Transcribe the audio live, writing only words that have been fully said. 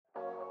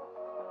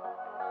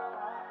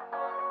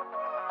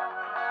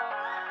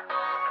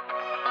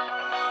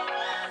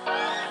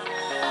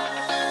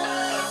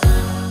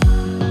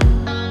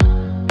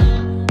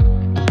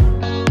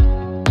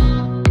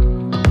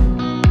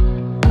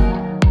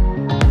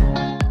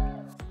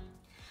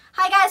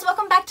guys,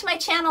 welcome back to my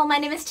channel. My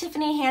name is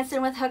Tiffany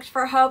Hansen with Hooked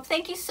for Hope.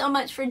 Thank you so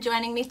much for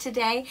joining me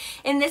today.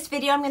 In this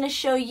video, I'm going to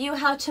show you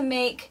how to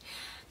make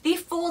the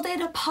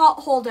folded pot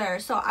holder.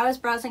 So I was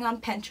browsing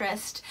on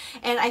Pinterest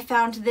and I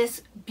found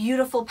this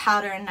beautiful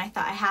pattern and I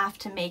thought I have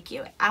to make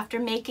you. After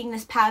making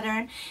this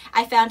pattern,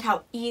 I found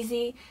how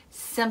easy,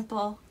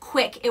 simple,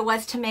 quick it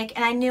was to make,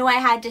 and I knew I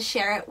had to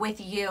share it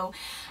with you.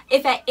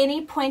 If at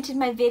any point in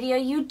my video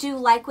you do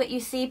like what you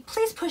see,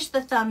 please push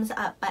the thumbs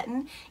up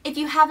button. If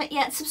you haven't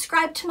yet,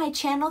 subscribe to my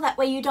channel. That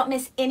way you don't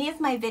miss any of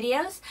my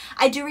videos.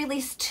 I do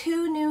release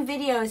 2 new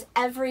videos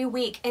every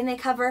week and they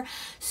cover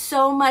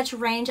so much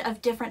range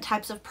of different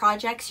types of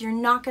projects. You're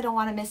not going to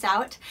want to miss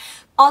out.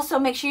 Also,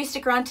 make sure you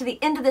stick around to the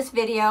end of this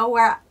video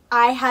where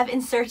I have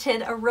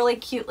inserted a really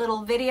cute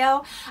little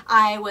video.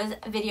 I was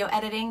video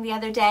editing the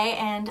other day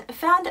and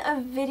found a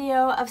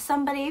video of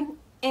somebody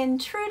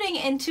intruding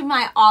into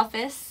my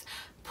office,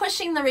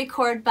 pushing the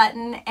record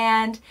button,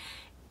 and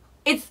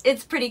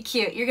it's pretty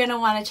cute. You're gonna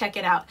want to check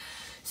it out.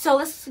 So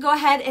let's go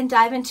ahead and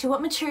dive into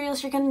what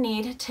materials you're gonna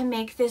need to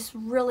make this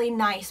really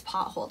nice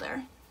pot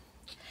holder.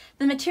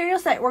 The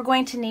materials that we're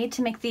going to need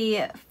to make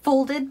the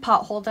folded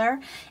pot holder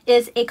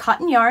is a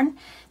cotton yarn.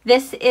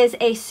 This is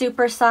a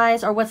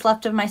supersized, or what's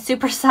left of my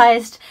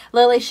supersized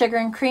Lily Sugar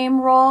and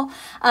Cream roll.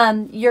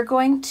 You're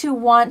going to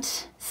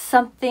want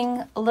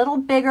something a little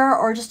bigger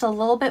or just a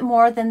little bit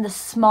more than the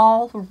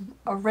small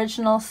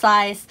original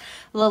size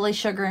Lily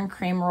Sugar and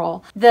Cream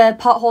roll. The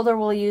pot holder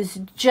will use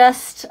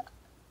just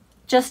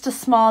a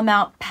small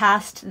amount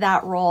past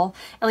that roll.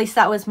 At least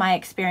that was my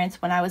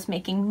experience when I was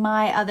making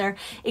my other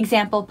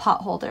example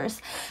pot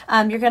holders.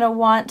 You're going to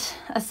want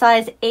a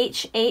size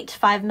H8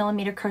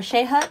 5mm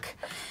crochet hook,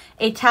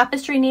 a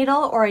tapestry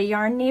needle or a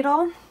yarn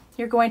needle.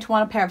 You're going to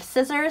want a pair of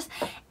scissors,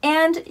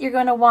 and you're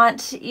going to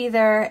want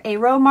either a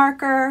row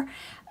marker,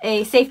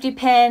 a safety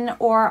pin,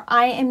 or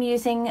I am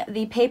using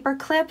the paper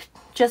clip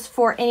just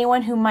for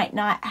anyone who might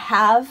not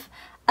have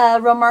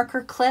a row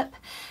marker clip.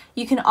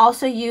 You can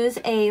also use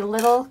a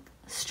little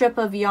strip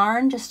of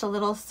yarn, just a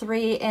little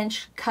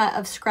 3-inch cut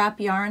of scrap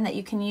yarn that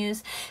you can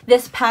use.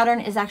 This pattern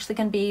is actually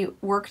going to be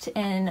worked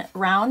in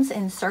rounds,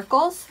 in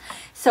circles.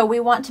 So we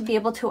want to be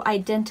able to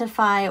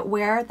identify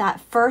where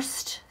that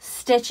first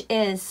stitch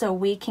is so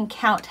we can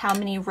count how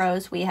many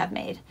rows we have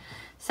made.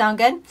 Sound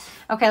good?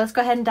 Okay, let's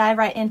go ahead and dive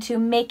right into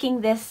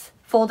making this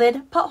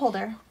folded pot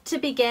holder. To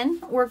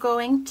begin, we're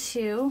going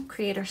to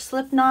create our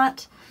slip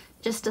knot,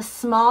 just a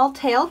small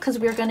tail because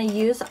we're going to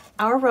use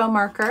our row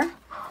marker.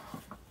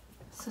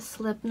 So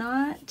slip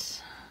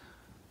knot.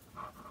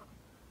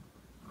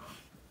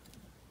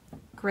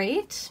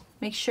 Great.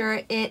 Make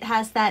sure it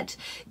has that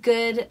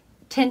good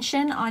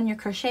tension on your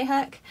crochet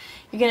hook.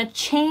 You're going to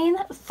chain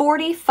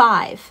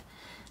 45.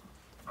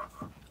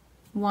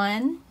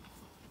 1,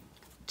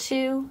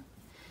 2,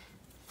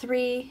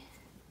 3,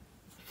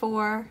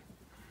 4,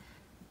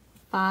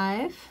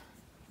 5,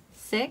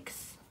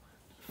 6,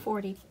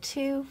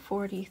 42,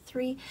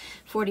 43,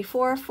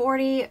 44,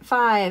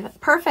 45.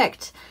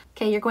 Perfect.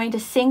 Okay, you're going to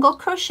single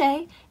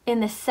crochet in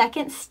the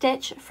second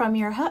stitch from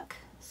your hook.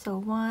 So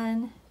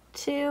 1,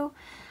 2.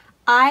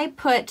 I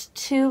put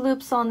 2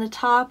 loops on the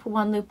top,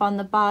 1 loop on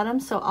the bottom,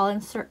 so I'll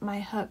insert my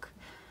hook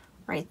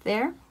right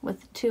there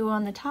with 2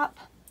 on the top,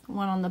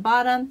 1 on the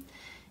bottom,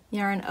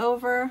 yarn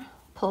over,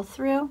 pull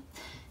through,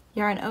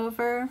 yarn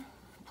over,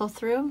 pull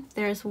through.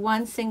 There's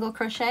 1 single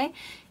crochet.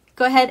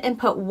 Go ahead and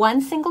put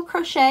 1 single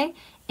crochet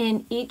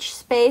in each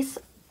space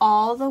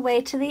all the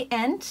way to the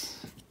end.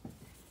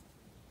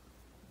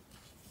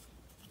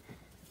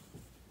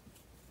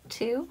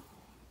 2,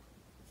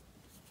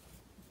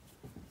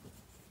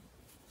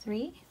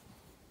 3,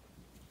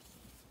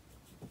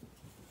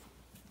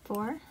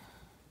 4,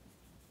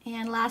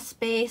 and last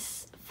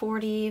space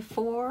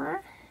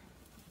 44.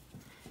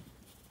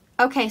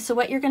 Okay, so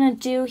what you're going to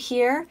do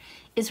here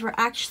is we're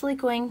actually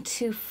going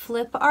to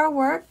flip our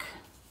work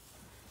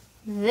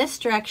this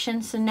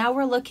direction. So now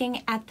we're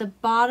looking at the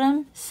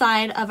bottom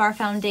side of our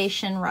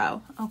foundation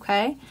row.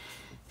 Okay,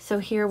 so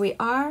here we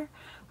are.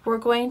 We're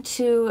going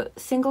to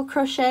single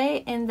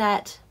crochet in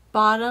that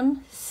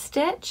bottom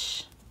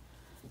stitch.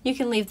 You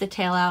can leave the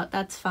tail out,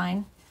 that's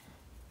fine.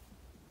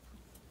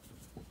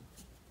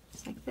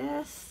 Just like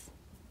this.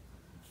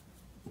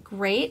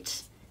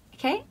 Great.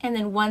 Okay, and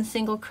then 1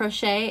 single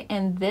crochet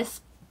in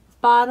this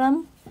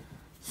bottom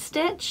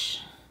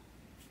stitch.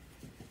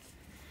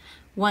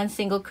 1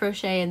 single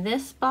crochet in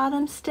this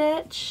bottom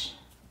stitch.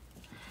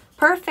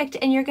 Perfect,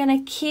 and you're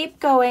going to keep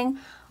going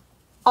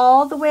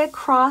all the way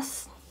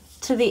across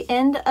to the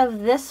end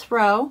of this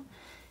row,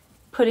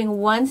 putting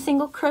 1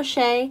 single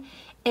crochet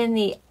in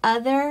the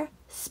other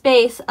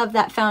space of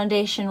that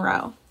foundation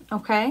row.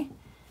 Okay,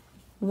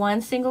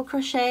 1 single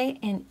crochet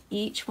in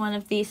each one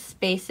of these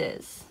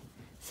spaces.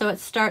 So it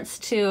starts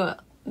to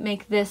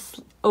make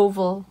this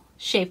oval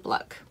shape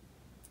look.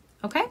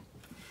 Okay,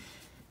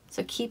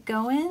 so keep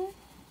going.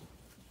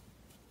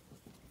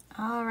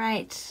 All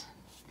right,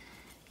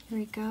 here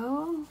we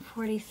go,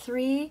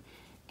 43,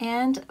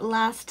 and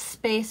last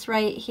space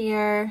right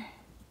here,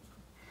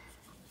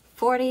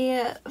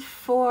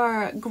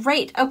 44.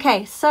 Great.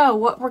 Okay, so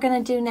what we're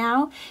going to do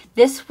now,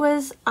 this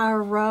was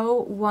our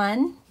row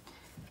 1.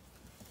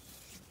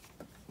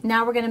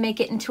 Now we're going to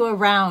make it into a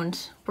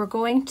round. We're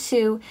going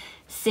to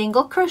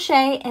single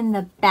crochet in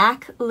the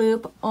back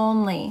loop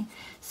only.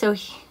 So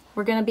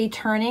we're going to be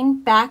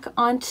turning back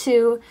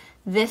onto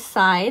this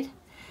side.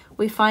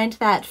 We find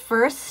that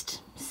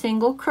first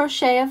single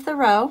crochet of the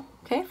row,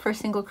 okay, first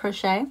single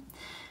crochet.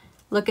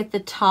 Look at the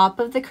top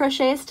of the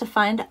crochets to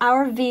find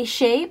our V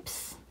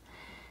shapes.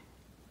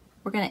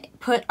 We're going to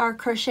put our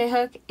crochet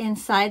hook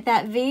inside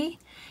that V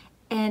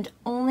and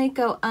only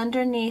go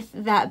underneath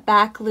that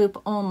back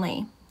loop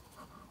only.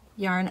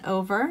 Yarn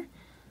over,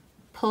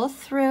 pull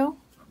through,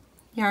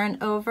 yarn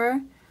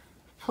over,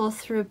 pull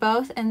through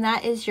both, and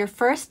that is your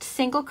first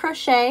single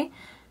crochet,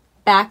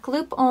 back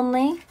loop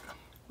only.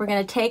 We're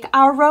going to take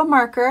our row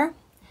marker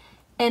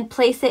and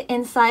place it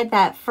inside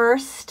that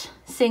first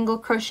single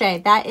crochet.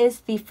 That is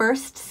the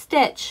first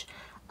stitch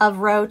of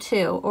row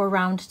 2 or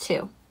round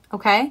 2,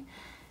 okay?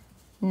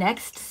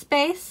 Next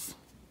space,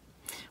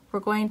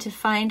 we're going to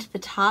find the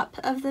top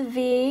of the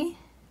V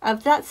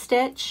of that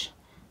stitch,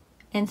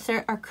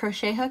 insert our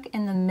crochet hook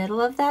in the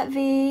middle of that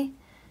V,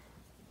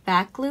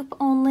 back loop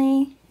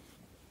only,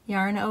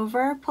 yarn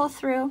over, pull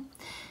through,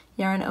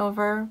 yarn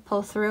over,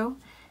 pull through,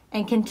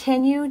 and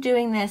continue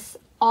doing this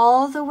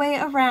all the way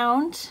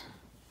around,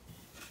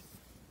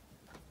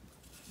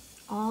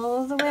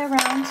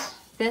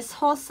 this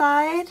whole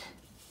side.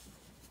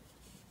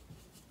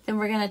 Then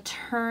we're going to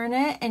turn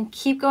it and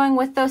keep going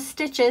with those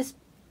stitches.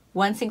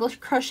 1 single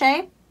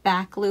crochet,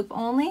 back loop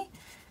only,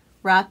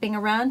 wrapping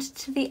around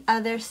to the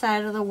other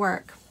side of the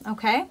work,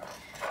 okay?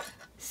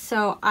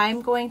 So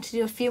I'm going to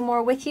do a few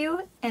more with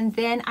you, and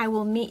then I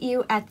will meet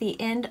you at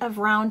the end of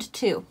round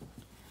 2.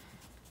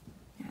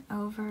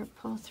 Over,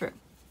 pull through.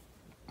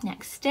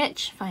 Next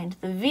stitch, find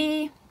the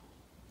V,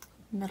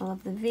 middle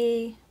of the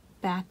V,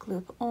 back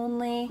loop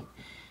only,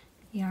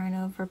 yarn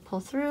over, pull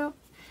through,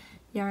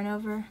 yarn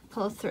over,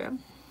 pull through.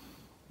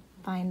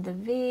 Find the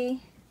V,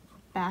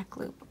 back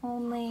loop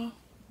only.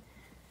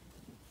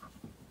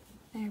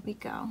 There we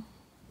go.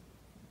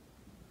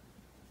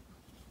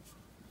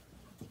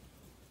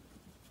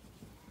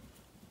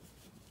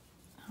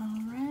 All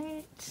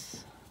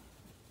right.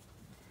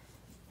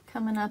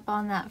 Coming up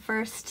on that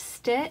first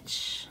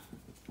stitch.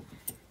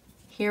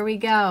 Here we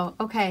go.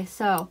 Okay,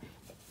 so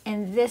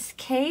in this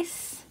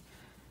case,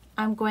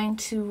 I'm going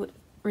to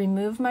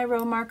remove my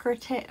row marker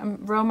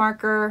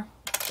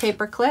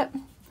paper clip.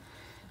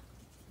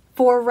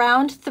 For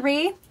round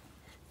 3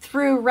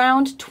 through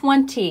round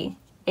 20,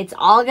 it's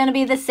all going to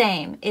be the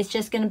same. It's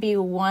just going to be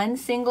 1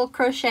 single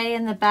crochet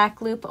in the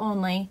back loop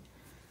only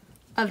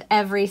of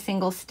every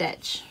single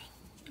stitch.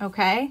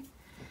 Okay?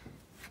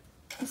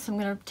 So I'm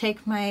going to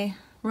take my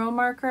row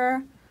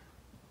marker,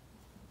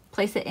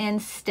 place it in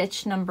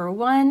stitch number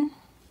 1,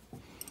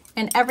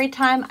 and every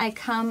time I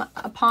come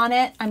upon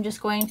it, I'm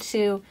just going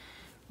to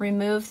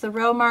remove the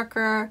row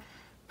marker,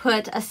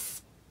 put a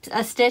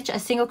stitch, a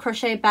single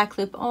crochet back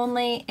loop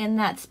only in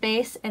that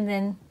space, and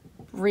then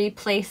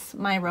replace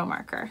my row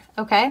marker,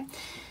 okay?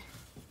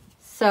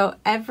 So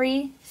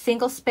every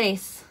single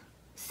space,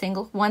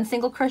 1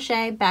 single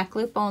crochet back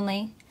loop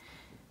only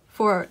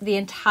for the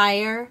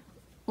entire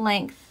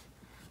length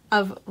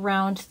of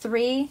round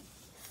 3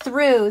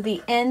 through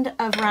the end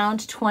of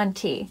round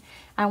 20.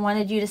 I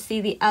wanted you to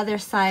see the other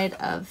side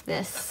of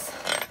this.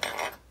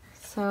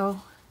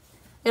 So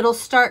it'll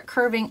start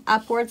curving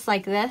upwards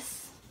like this.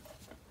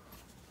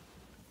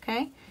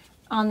 Okay,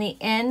 on the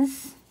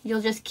ends,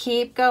 you'll just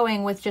keep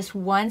going with just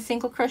 1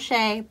 single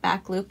crochet,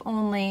 back loop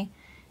only,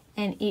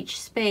 in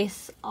each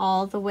space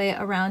all the way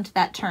around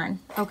that turn,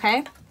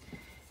 okay?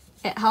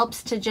 It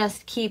helps to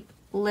just keep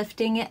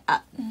lifting it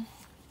up.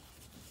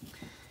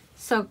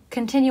 So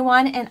continue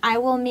on, and I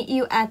will meet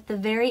you at the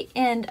very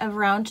end of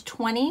round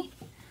 20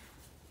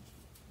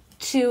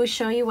 to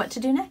show you what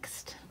to do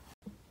next.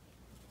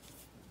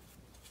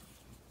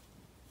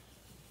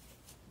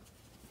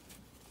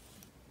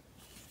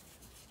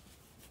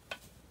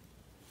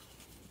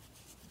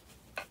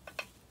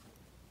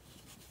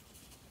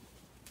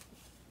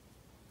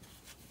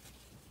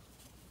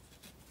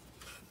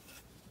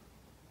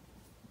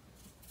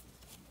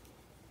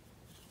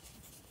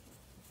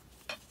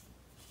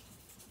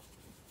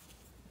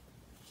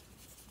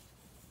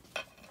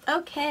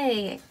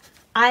 Okay,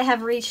 I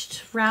have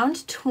reached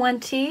round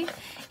 20.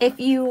 If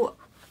you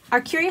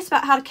are curious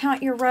about how to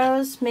count your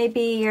rows,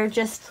 maybe you're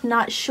just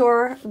not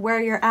sure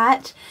where you're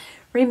at,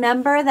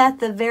 remember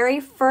that the very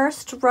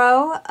first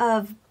row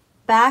of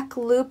back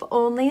loop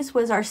onlys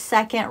was our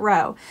second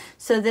row.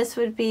 So this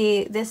would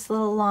be, this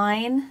little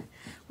line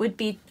would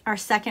be our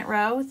second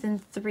row, then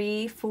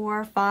 3,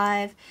 4,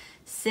 5,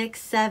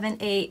 6, 7,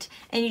 8,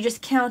 and you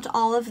just count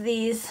all of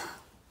these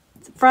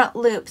front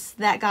loops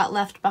that got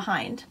left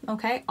behind,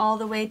 okay, all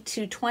the way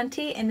to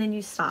 20, and then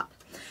you stop.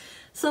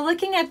 So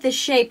looking at this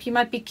shape, you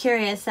might be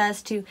curious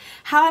as to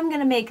how I'm going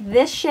to make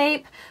this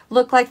shape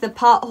look like the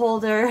pot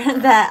holder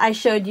that I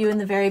showed you in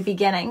the very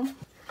beginning.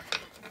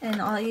 And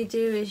all you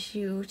do is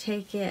you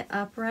take it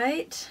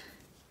upright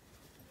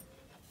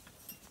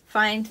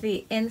find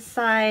the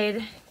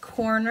inside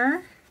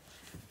corner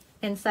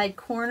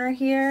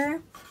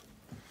here,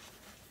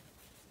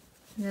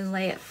 and then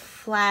lay it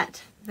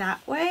flat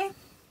that way.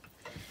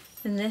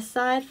 And this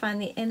side,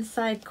 find the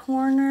inside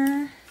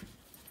corner,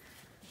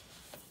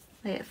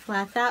 lay it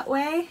flat that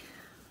way.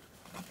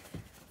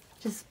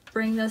 Just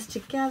bring those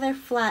together,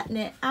 flatten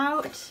it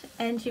out,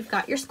 and you've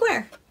got your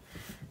square.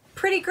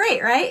 Pretty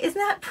great, right? Isn't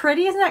that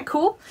pretty? Isn't that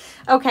cool?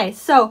 Okay,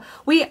 so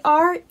we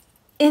are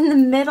in the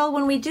middle.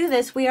 When we do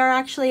this, we are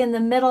actually in the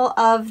middle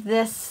of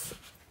this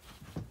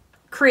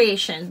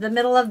creation, the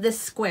middle of this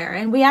square,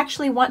 and we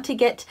actually want to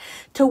get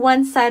to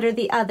one side or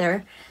the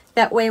other.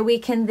 That way we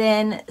can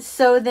then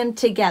sew them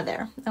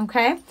together,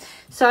 okay?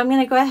 So I'm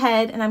gonna go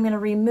ahead and I'm gonna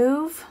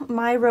remove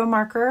my row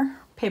marker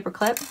paper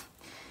clip,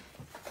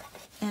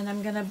 and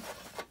I'm gonna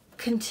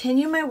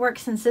continue my work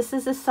since this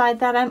is the side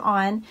that I'm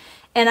on,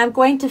 and I'm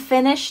going to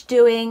finish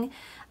doing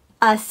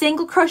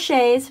single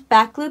crochets,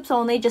 back loops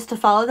only, just to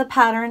follow the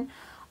pattern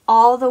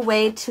all the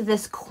way to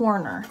this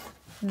corner.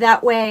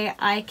 That way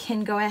I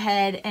can go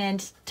ahead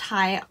and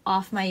tie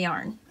off my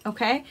yarn,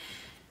 okay?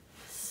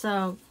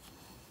 So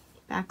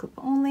back loop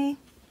only,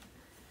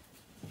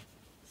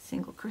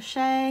 single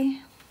crochet,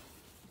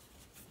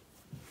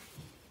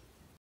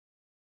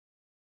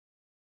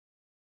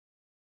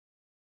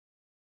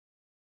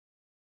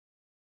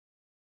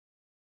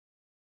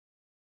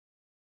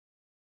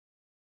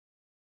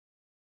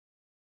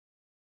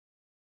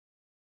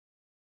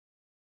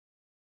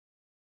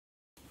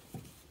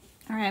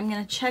 all right, I'm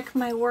going to check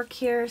my work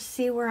here,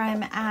 see where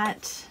I'm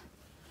at.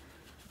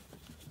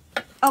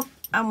 Oh,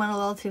 I went a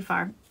little too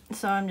far.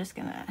 So I'm just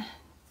going to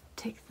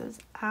take those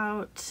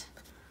out.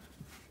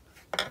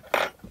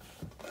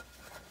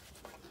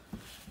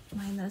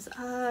 Line those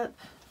up.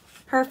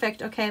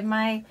 Perfect. Okay,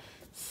 my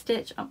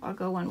stitch, oh, I'll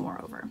go one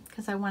more over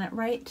because I want it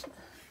right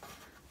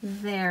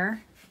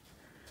there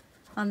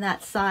on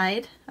that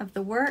side of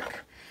the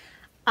work.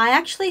 I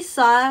actually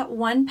saw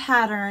one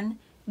pattern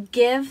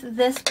give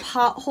this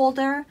pot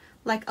holder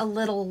like a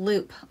little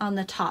loop on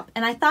the top,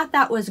 and I thought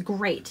that was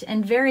great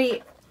and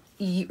very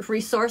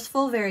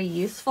resourceful, very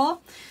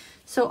useful.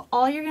 So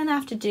all you're gonna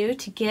have to do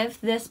to give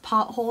this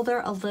pot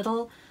holder a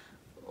little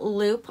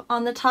loop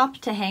on the top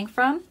to hang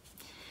from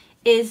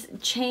is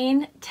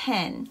chain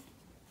 10.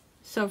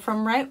 So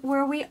from right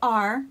where we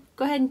are,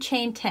 go ahead and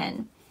chain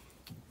 10.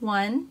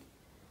 1,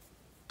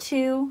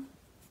 2,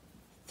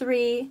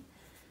 3,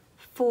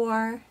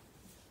 4,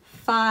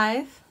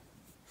 5,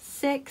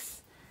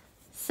 6,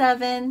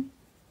 7,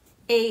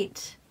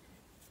 8,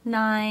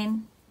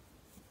 9,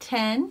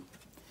 10.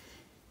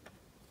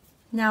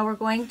 Now we're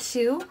going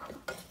to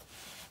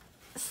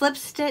slip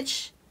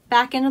stitch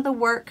back into the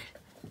work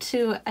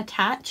to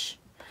attach.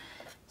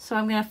 So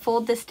I'm going to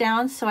fold this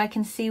down so I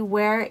can see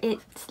where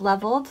it's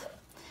leveled.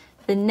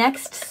 The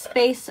next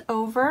space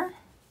over,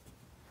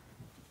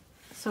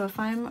 so if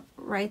I'm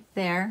right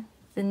there,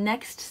 the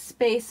next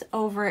space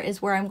over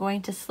is where I'm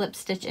going to slip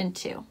stitch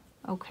into,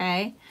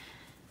 okay?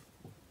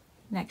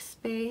 Next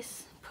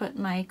space, put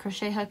my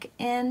crochet hook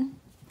in,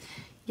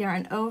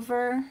 yarn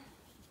over,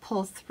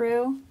 pull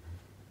through,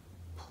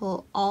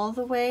 pull all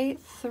the way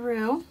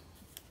through.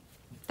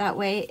 That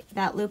way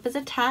that loop is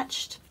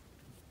attached.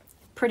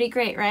 Pretty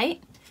great,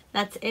 right?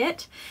 That's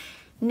it.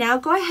 Now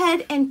go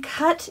ahead and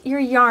cut your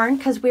yarn,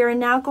 because we are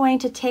now going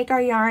to take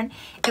our yarn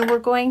and we're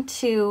going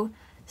to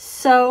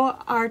sew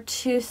our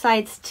two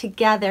sides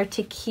together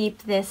to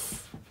keep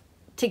this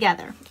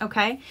together,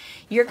 okay?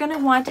 You're going to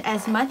want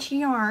as much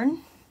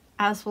yarn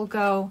as will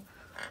go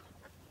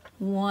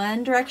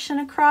one direction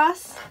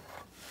across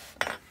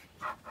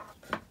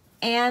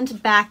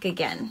and back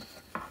again.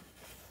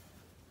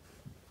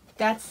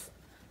 That's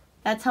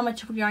how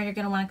much yarn you're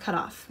going to want to cut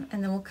off.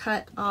 And then we'll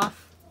cut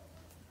off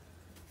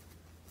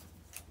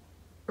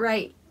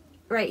right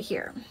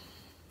here.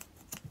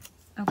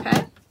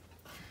 Okay?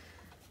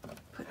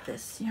 Put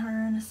this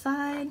yarn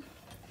aside.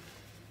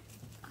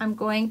 I'm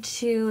going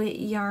to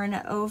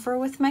yarn over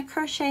with my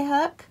crochet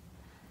hook,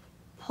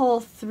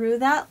 pull through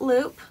that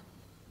loop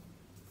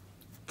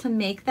to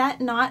make that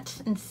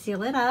knot and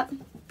seal it up.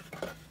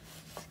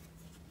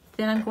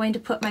 Then I'm going to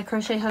put my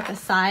crochet hook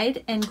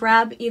aside and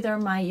grab either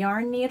my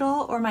yarn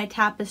needle or my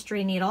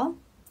tapestry needle.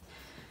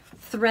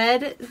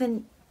 Thread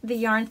the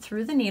yarn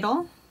through the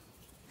needle.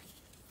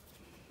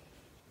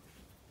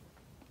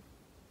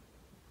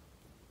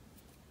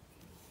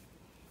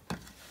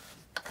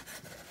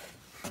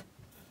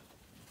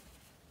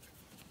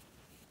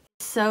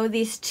 Sew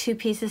these two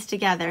pieces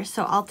together.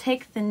 So I'll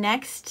take the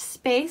next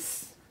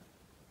space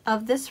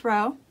of this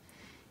row,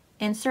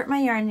 insert my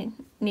yarn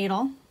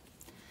needle,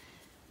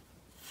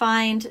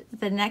 find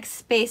the next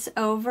space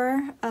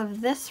over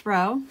of this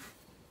row,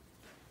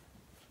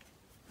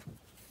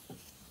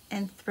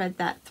 and thread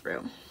that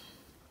through.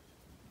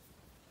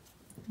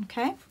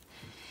 Okay?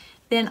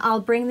 Then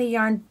I'll bring the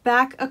yarn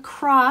back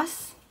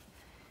across,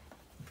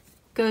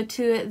 go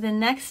to the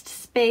next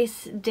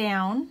space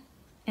down,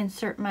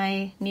 insert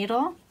my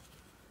needle,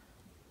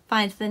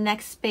 find the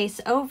next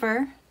space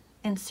over,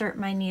 insert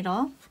my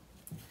needle,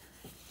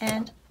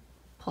 and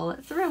pull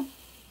it through.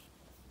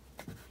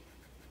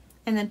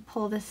 and then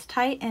pull this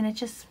tight and it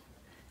just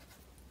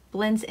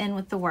blends in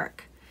with the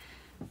work.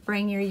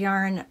 Bring your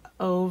yarn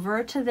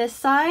over to this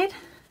side,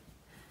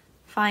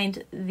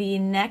 find the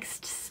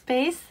next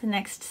space, the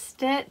next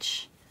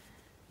stitch,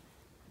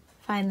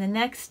 find the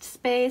next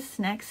space,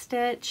 next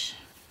stitch,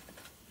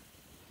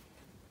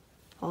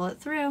 pull it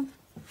through,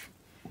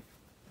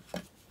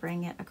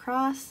 bring it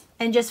across,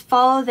 and just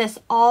follow this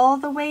all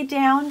the way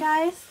down,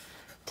 guys,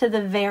 to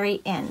the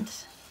very end.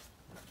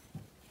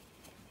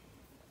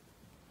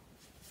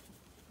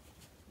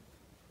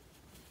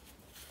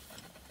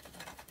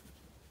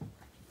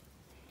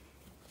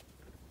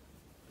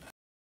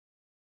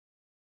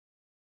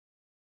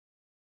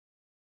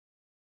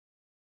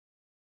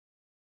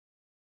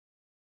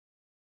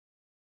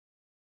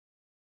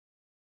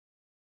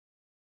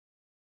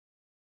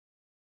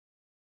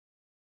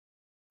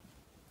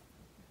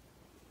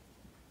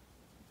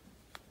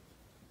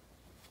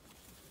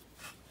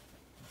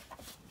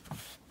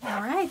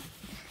 All right,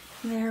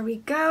 there we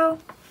go.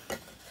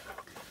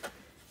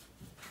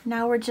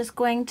 Now we're just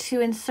going to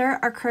insert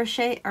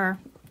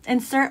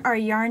our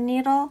yarn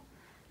needle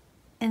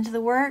into the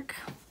work,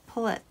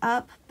 pull it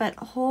up, but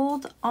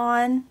hold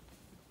on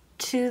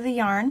to the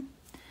yarn.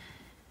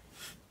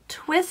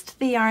 Twist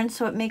the yarn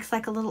so it makes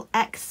like a little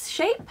X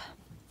shape.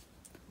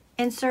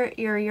 Insert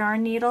your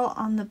yarn needle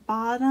on the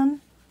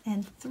bottom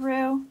and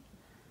through,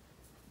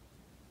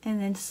 and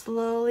then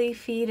slowly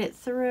feed it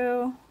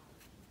through,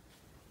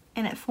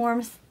 and it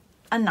forms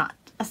a knot,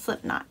 a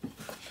slip knot.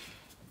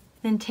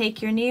 Then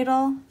take your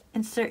needle,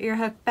 insert your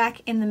hook back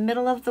in the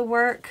middle of the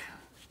work,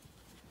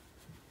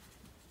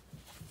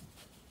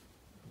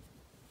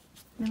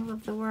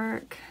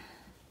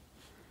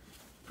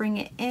 bring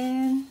it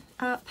in,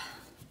 up.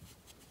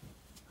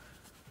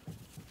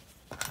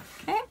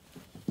 Okay,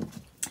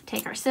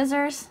 take our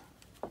scissors,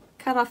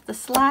 cut off the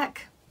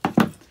slack,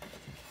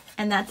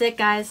 and that's it,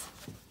 guys.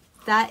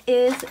 That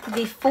is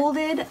the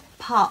folded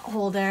pot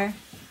holder,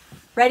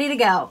 ready to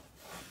go.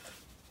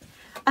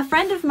 A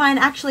friend of mine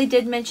actually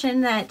did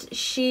mention that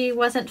she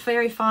wasn't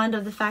very fond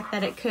of the fact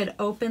that it could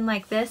open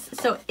like this.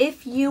 So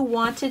if you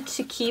wanted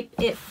to keep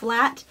it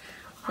flat,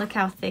 look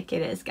how thick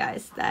it is,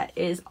 guys. That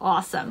is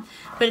awesome.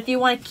 But if you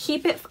want to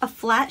keep it a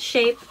flat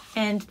shape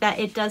and that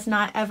it does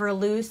not ever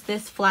lose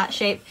this flat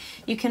shape,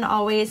 you can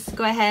always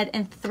go ahead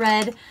and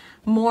thread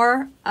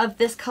more of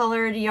this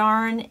colored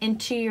yarn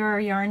into your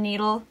yarn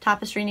needle,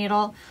 tapestry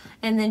needle,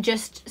 and then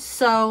just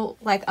sew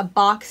like a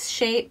box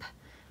shape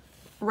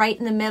right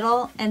in the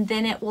middle, and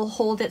then it will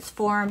hold its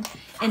form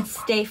and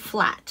stay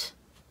flat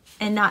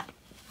and not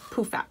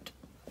poof out,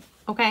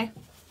 okay?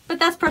 But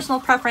that's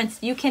personal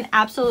preference. You can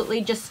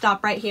absolutely just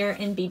stop right here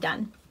and be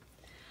done.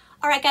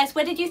 All right, guys,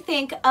 what did you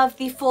think of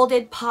the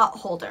folded pot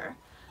holder?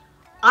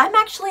 I'm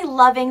actually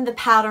loving the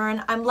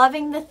pattern. I'm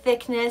loving the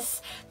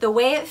thickness, the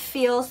way it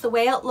feels, the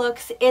way it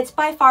looks. It's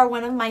by far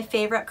one of my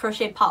favorite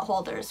crochet pot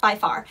holders, by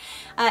far.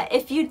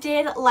 If you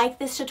did like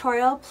this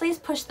tutorial, please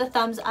push the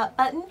thumbs up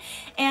button.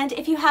 And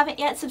if you haven't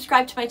yet,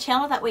 subscribe to my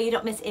channel. That way you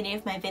don't miss any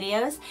of my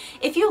videos.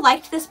 If you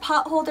liked this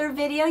pot holder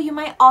video, you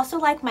might also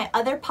like my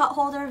other pot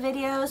holder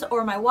videos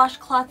or my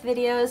washcloth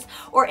videos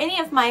or any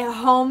of my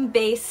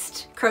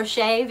home-based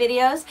crochet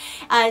videos.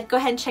 Go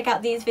ahead and check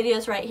out these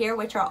videos right here,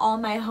 which are all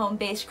my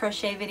home-based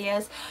crochet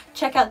videos.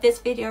 Check out this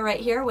video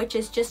right here, which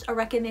is just a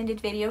recommended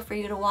video for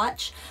you to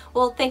watch.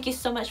 Well, thank you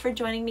so much for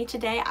joining me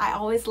today. I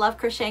always love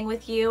crocheting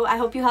with you. I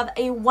hope you have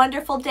a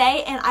wonderful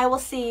day, and I will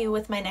see you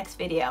with my next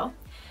video.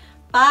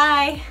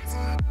 Bye!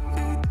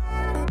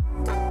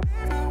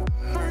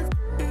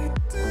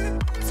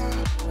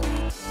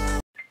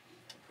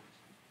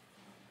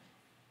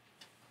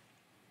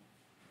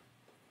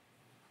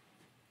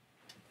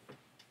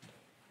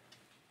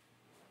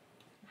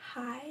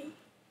 Hi.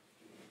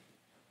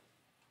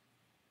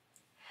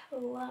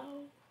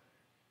 Hello.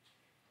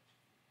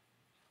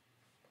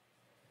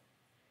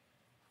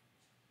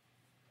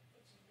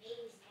 It's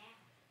Maze now.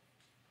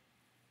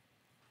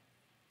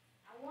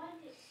 I wanted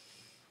to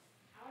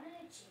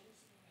change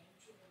the name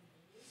to the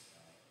Maze,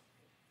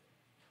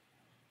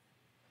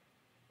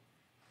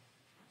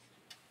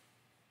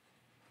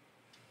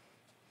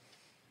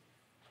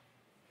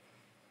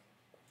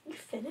 You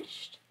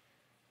finished?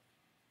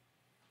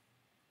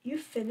 You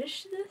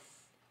finished this?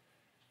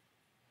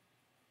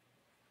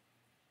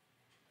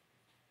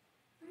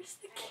 Where's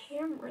the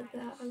camera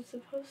that I'm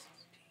supposed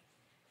to be?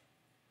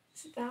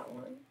 Is it that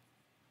one?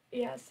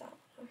 Yeah, it's that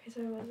one. Okay,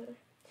 so it wasn't.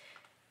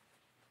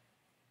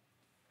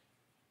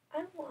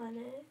 I want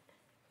it.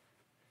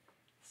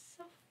 It's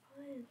so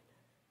fun.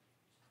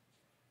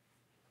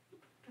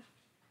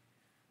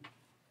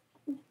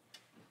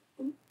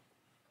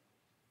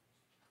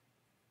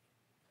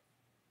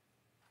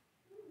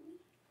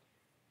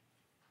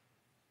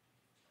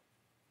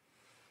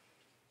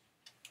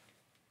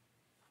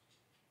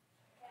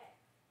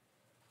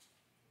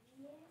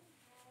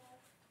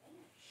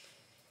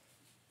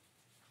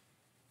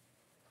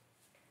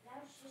 now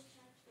it's just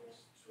time for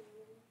us to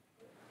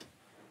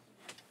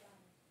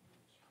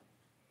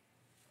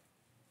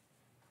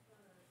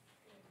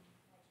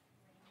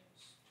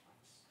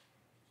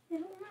I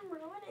don't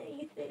remember on it.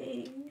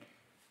 doing?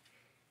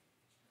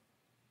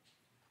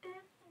 Oh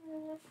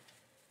my gosh.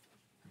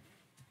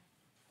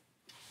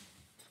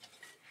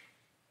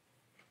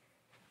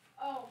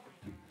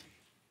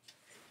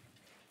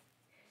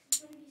 This is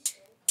going to be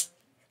so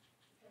hard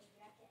because we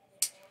have to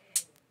edit all the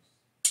words.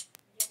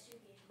 Just to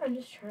be I'm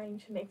just trying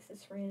to make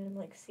this random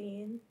like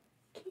scene.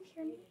 Can you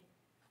hear me?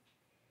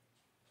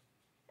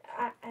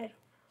 I don't. in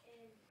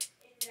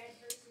red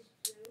versus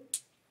blue.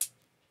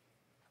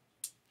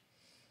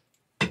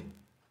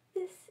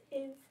 This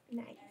is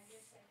nice.